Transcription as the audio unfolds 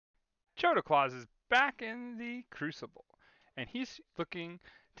Chota Claus is back in the crucible, and he's looking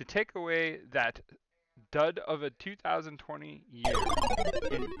to take away that dud of a 2020 year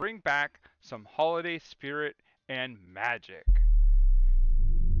and bring back some holiday spirit and magic.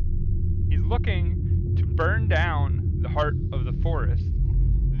 He's looking to burn down the heart of the forest,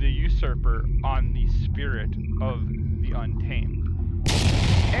 the usurper on the spirit of the untamed,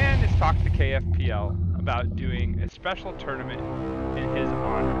 and has talked to KFPL about doing a special tournament in his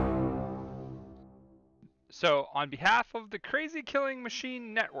honor. So, on behalf of the Crazy Killing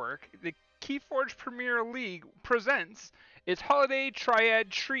Machine Network, the Keyforge Premier League presents its Holiday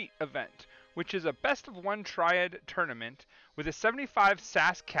Triad Treat event, which is a best of one triad tournament with a 75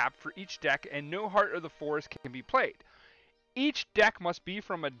 SAS cap for each deck and no Heart of the Forest can be played. Each deck must be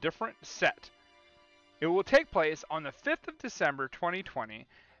from a different set. It will take place on the 5th of December 2020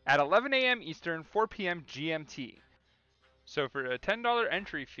 at 11 a.m. Eastern, 4 p.m. GMT. So for a $10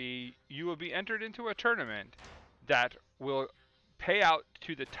 entry fee, you will be entered into a tournament that will pay out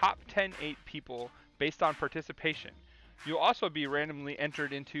to the top 8 people based on participation. You'll also be randomly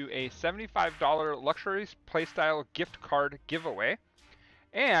entered into a $75 luxury playstyle gift card giveaway.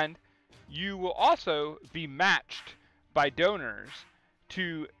 And you will also be matched by donors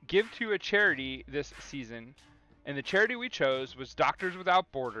to give to a charity this season. And the charity we chose was Doctors Without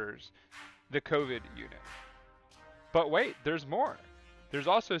Borders, the COVID unit. But wait, there's more. There's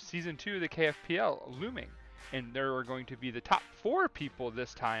also Season 2 of the KFPL looming, and there are going to be the top 4 people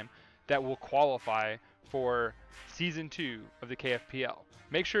this time that will qualify for Season 2 of the KFPL.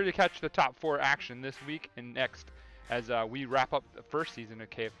 Make sure to catch the top 4 action this week and next as we wrap up the first season of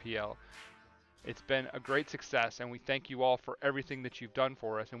KFPL. It's been a great success, and we thank you all for everything that you've done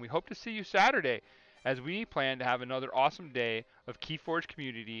for us, and we hope to see you Saturday as we plan to have another awesome day of Keyforge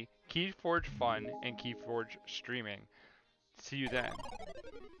community, Keyforge fun, and Keyforge streaming. See you then.